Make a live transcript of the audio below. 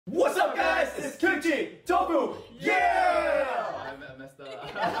What's up, guys? It's Kimchi! Tofu! Yeah! I messed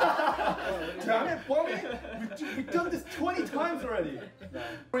up. Damn it, Bummy! We've done this 20 times already.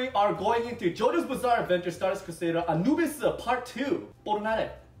 We are going into Jojo's Bizarre Adventure Stardust Crusader Anubis Part 2.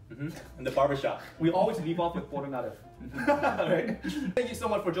 Boronare. In the barbershop. We always leave off with Boronare. Right? Thank you so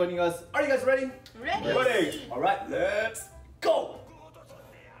much for joining us. Are you guys ready? Ready. Yes. Ready! Alright, let's go!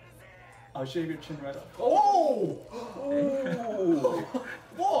 I'll shave your chin right up. Oh! Oh!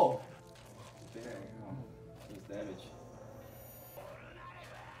 Whoa! Damn. He's damaged.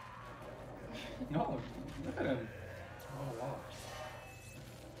 No, look at him. Oh, wow.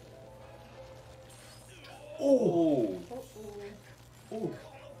 Oh! Oh!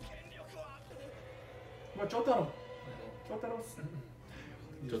 What, Jotaro? Jotaro's...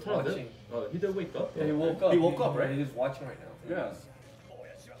 Jotaro? Oh, he did wake up? Yeah, he woke up. He woke up, right? He's just watching right now. Yeah.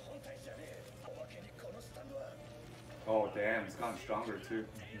 Oh damn, it's gotten stronger too.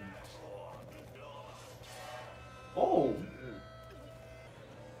 Oh!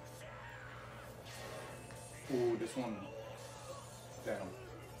 Ooh, this one. Damn.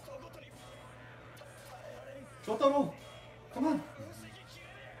 Jotaro! Come on!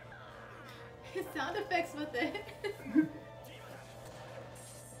 His sound effects with it.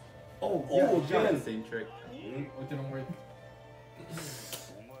 Oh, Yeah, again! same trick. It didn't work.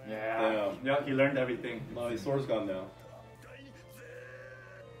 Yeah. Yeah, he learned everything. No, his sword's gone now.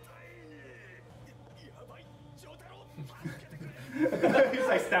 He's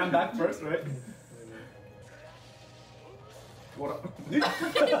like, stand back first, right? What up?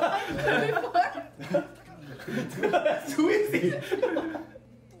 That's too easy!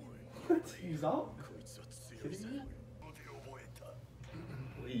 What? He's out?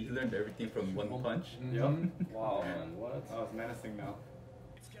 He learned everything from one punch. Yep. Wow, man, what? Oh, it's menacing now.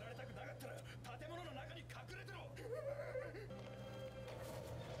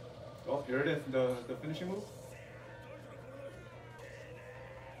 Oh, here it is, the finishing move.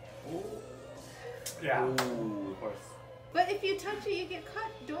 Oh. Yeah. Ooh, of course. But if you touch it, you get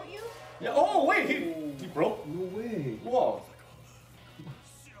cut, don't you? Yeah, oh wait, he broke? No way. Whoa.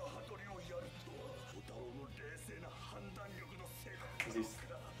 He's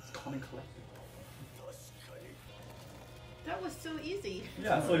calm and collected. That was so easy.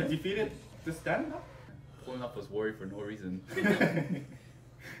 Yeah, so he defeated this stand? Pulling up his warrior for no reason.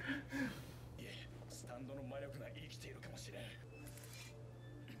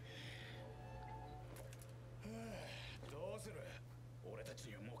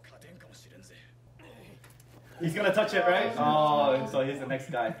 He's gonna touch it, right? Oh, so he's the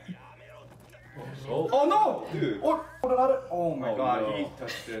next guy. Oh no! Dude. Oh my Oh god, no. he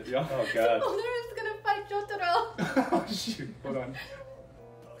touched it. Yeah. Oh god. Olerum's gonna fight Jotaro. Oh shoot, hold on.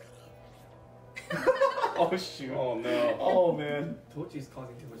 Oh shoot. Oh no. Oh man. Tochi's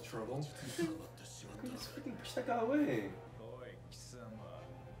causing too much trouble. Just freaking push that guy away.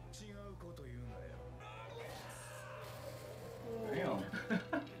 Damn.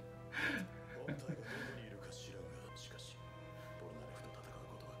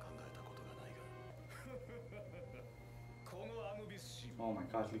 Oh my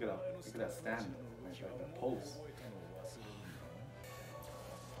gosh, look at that stand. Like that pose.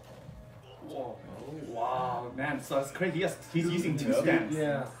 Whoa. Wow, man, so that's crazy. Yes, he's using two stands.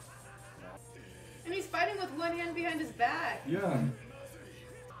 Yeah. And he's fighting with one hand behind his back. Yeah.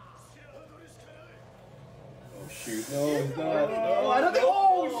 Oh shoot. No, he's not. Oh, I don't think.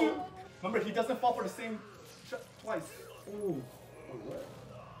 Oh shoot! Remember, he doesn't fall for the same shot twice. Ooh.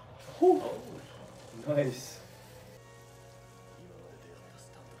 Whew. Nice.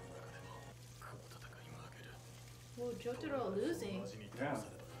 Whoa, Jotaro losing. Yeah.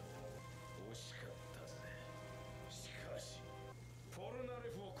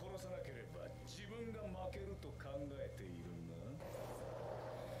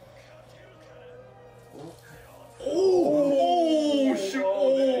 Oh shoot!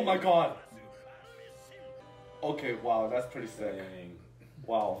 Oh my god! Okay, wow, that's pretty sick.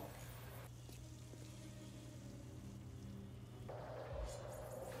 Wow.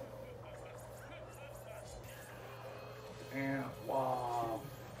 Damn, wow.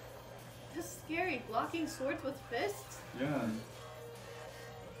 That's scary, blocking swords with fists. Yeah.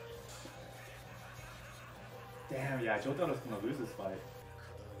 Damn, yeah, Jotaro's gonna lose this fight.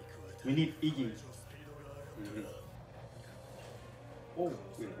 We need Iggy. Oh,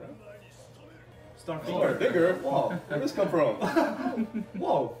 wait, what? Star Bigger? Wow. Where did this come from?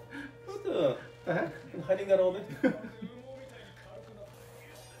 Whoa! What the heck? Been hiding that all day?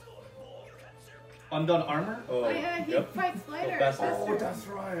 Undone armor? Oh yeah, he fights lighter. faster. Oh, that's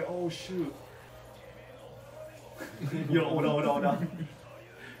right. Oh, shoot. Yo, Oda.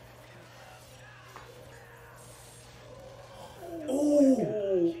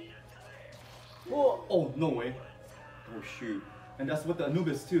 No way. Oh shoot. And that's with the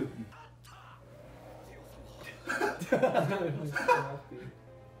Anubis too.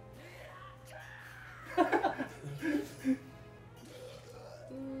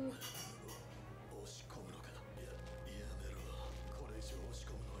 Ooh.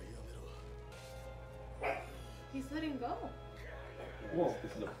 He's letting go. Whoa,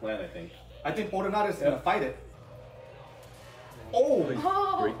 this is a plan, I think. I think Oronada's gonna fight it. Oh!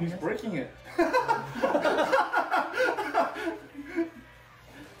 Oh! Breaking He's it? breaking it.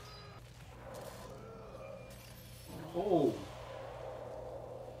 Oh.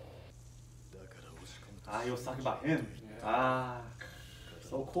 Ah, he was talking about him. Ah,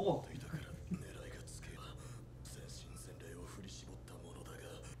 so cool.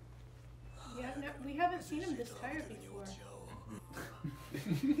 Yeah, we haven't seen him this tired before.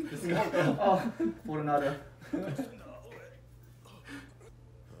 This guy. Oh, Oronada.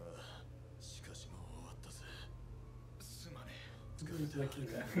 He's licking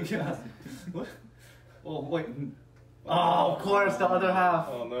that. Yeah. What? Oh, wait. Oh, of course, the other half.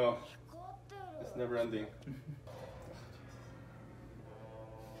 Oh no. It's never ending.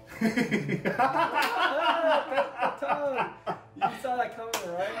 You saw that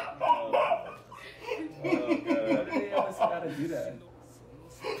coming, right? Oh god. They almost gotta do that.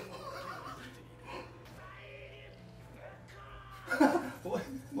 What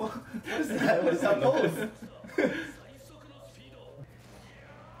is that? What is that pose?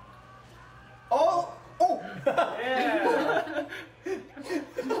 Oh! Oh! Yeah.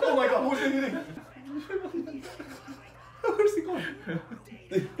 Oh my god, who's he hitting? Where's he going?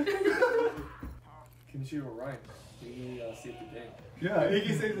 Kimchi will rhyme. He saved the day. Yeah,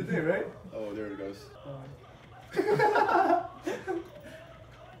 Iggy saves the day, right? Oh, there it goes.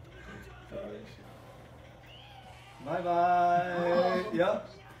 Bye bye. Yeah.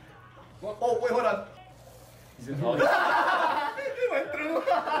 Oh, wait, hold on. He's in all He went through.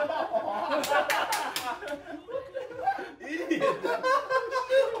 Idiot!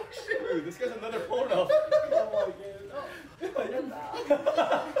 Dude, this guy's another porno. Oh my god.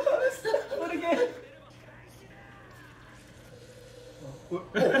 What again? Oh.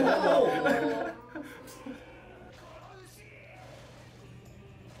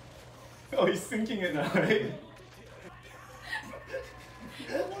 Oh, he's sinking it now, right?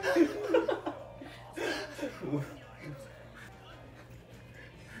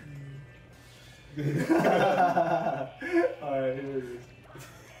 Alright, here it is.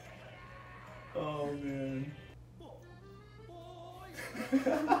 Oh man.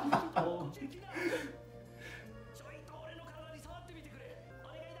 Oh.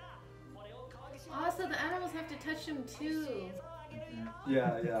 Oh, so the animals have to touch him too.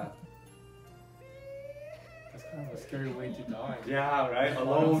 Yeah, yeah. That's kind of a scary way to die. Yeah, right?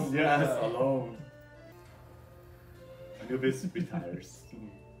 Alone, yes, alone. Anubis retires.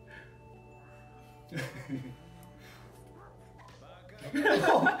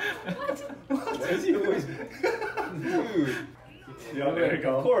 Why is he always... Dude. Yeah, there you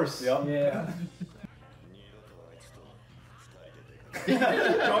go. Of course. Yeah. Yeah.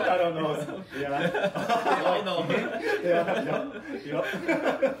 I don't know. Yeah. I know. Yeah. Yep.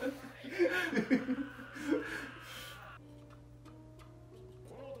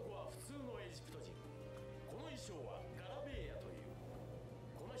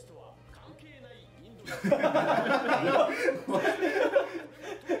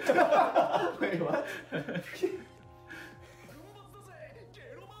 Wait, what?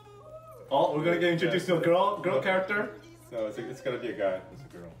 Oh, we're gonna get introduced to a girl character. No, it's gotta be a guy. It's a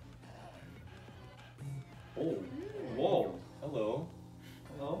girl. Oh, whoa. Hello.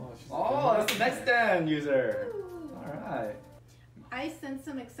 Hello. Oh, she's Oh, that's the next stand user. All right. I sense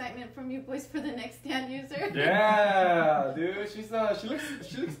some excitement from you boys for the next stand user. Yeah, dude. She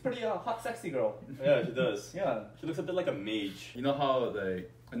looks pretty hot, sexy girl. Yeah, she does. Yeah. She looks a bit like a mage. You know how like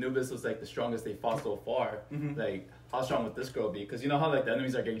Anubis was like the strongest they fought so far? Mhm. Like how strong would this girl be? Because you know how like the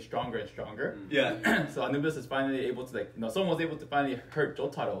enemies are getting stronger and stronger. Yeah. So Anubis is finally able to like someone was able to finally hurt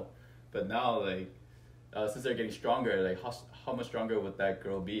Jotaro, but now like since they're getting stronger, like how much stronger would that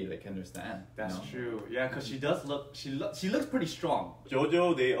girl be? Like understand? That's you know? true. Yeah, cause she does look. She looks pretty strong.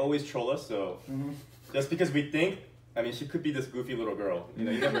 Jojo, they always troll us, so Mm-hmm. just because we think, I mean, she could be this goofy little girl. You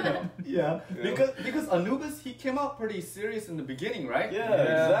know, you never know. Yeah. You know? Because Anubis, he came out pretty serious in the beginning, right? Yeah,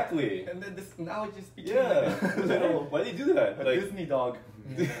 exactly. And then now it just became Yeah. like a little Why did they do that? a Like, Disney dog.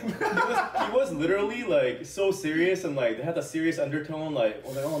 he was literally like so serious and like they had a serious undertone. Like, I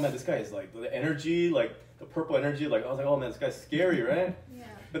was like, oh man, this guy is like the energy, like the purple energy. Like, I was like, oh man, this guy's scary, right? Yeah.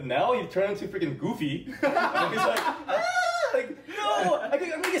 But now he turned into freaking goofy. And he's like, ah, like no, oh, I'm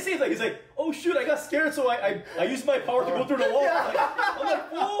gonna get saved. Like, he's like, oh shoot, I got scared, so I used my power to go through the wall. I'm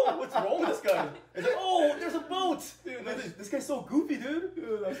like, whoa, what's wrong with this guy? He's like, oh, there's a boat. Dude, this guy's so goofy, dude.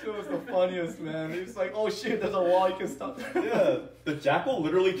 Dude, that shit was the funniest, man. He's like, oh shit, there's a wall, you can stop. Yeah, the jackal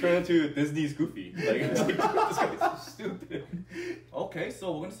literally turned into Disney's Goofy. Like, it's like, this guy's so stupid. Okay,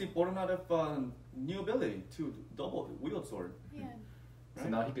 so we're gonna see Borunadev new ability to double wield sword. Yeah. So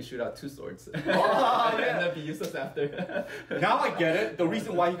now he can shoot out 2 swords. Oh, And yeah. then be useless after. Now I get it. The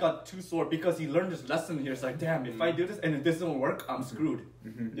reason why he got 2 sword because he learned this lesson here. It's like, damn, if I do this and it doesn't work, I'm screwed.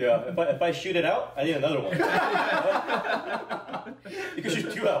 Yeah, if I shoot it out, I need another one. You can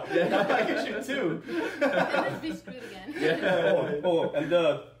shoot 2 out. I can shoot 2. And then be screwed again. Yeah. And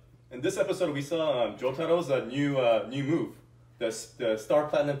in this episode we saw Jotaro's new move, the Star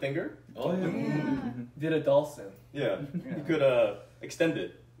Platinum Finger. Oh yeah. Yeah. Did a Dawson. Yeah, Yeah. he could extend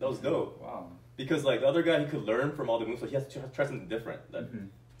it. That was dope. Wow. Because like the other guy, he could learn from all the moves, so he has to try something different.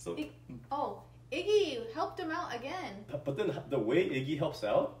 So, Oh, Iggy helped him out again. but then the way Iggy helps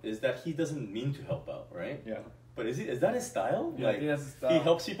out is that he doesn't mean to help out, right? Yeah. But is that his style? Yeah, Like he has his he style.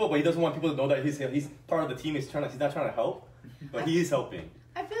 helps people, but he doesn't want people to know that he's part of the team. He's not trying to help, but he is helping.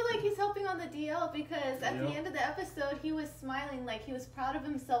 I feel like he's helping on the DL because at the Yeah. end of the episode, he was smiling like he was proud of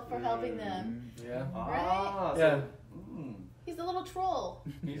himself for helping them. Yeah. Ah, Right? so, He's a little troll.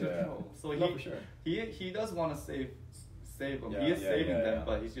 he's Yeah. a troll. So No, for sure. he does want to save them. Yeah, He is yeah, saving yeah, them, yeah.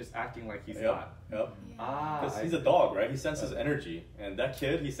 but he's just acting like he's Yep. not. Yep. Ah, Because I he's a see. dog, right? He senses energy, and that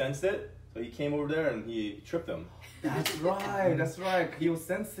kid, he sensed it, so he came over there and he tripped him. That's right. That's right. He will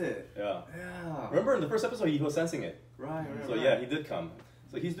sense it. Yeah. Yeah. Remember in the first episode, he was sensing it. Right. Right. So right. yeah, he did come.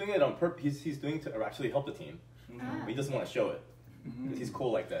 So he's doing it on purpose. He's doing it to actually help the team. Mhm. Ah. But he doesn't want to show it. 'Cause he's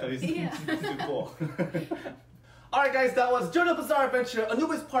cool like that. So he's, Yeah. he's too cool. Alright guys, that was JoJo's Bizarre Adventure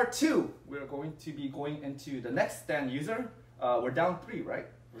Anubis Part 2. We're going to be going into the next stand user. We're down 3, right?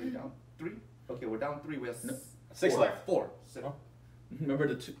 We're down 3? Okay, we're down 3. We have No. 6 4. left. 4.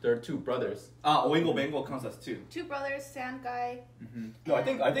 Remember there are 2 brothers. Oingo Bango counts as 2. 2 brothers, Sand Guy. No, I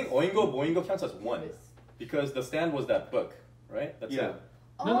think Boingo counts as 1 because the stand was that book, right? That's Yeah. it.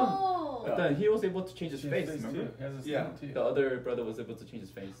 No, no. Oh. But then he was able to change his face, Face remember? too. He has his Yeah. thing too. The other brother was able to change his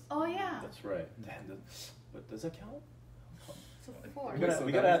face. Oh yeah. That's right. Damn, but does that count? So 4.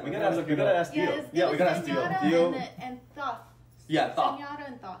 We gotta ask Yeah, Dio. it's, Yeah, it we was gotta ask Dio. Zenyatta Dio. and Thoth. Yeah, Thoth. Zenyatta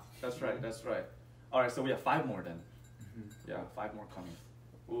and Thoth. That's right, that's right. Alright, so we have 5 more then. Yeah, 5 more coming.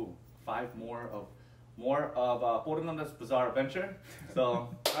 Ooh, 5 more of Borunade's Bizarre Adventure. So,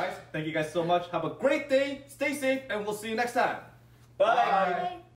 guys, thank you guys so much. Have a great day, stay safe, and we'll see you next time. Bye. Bye.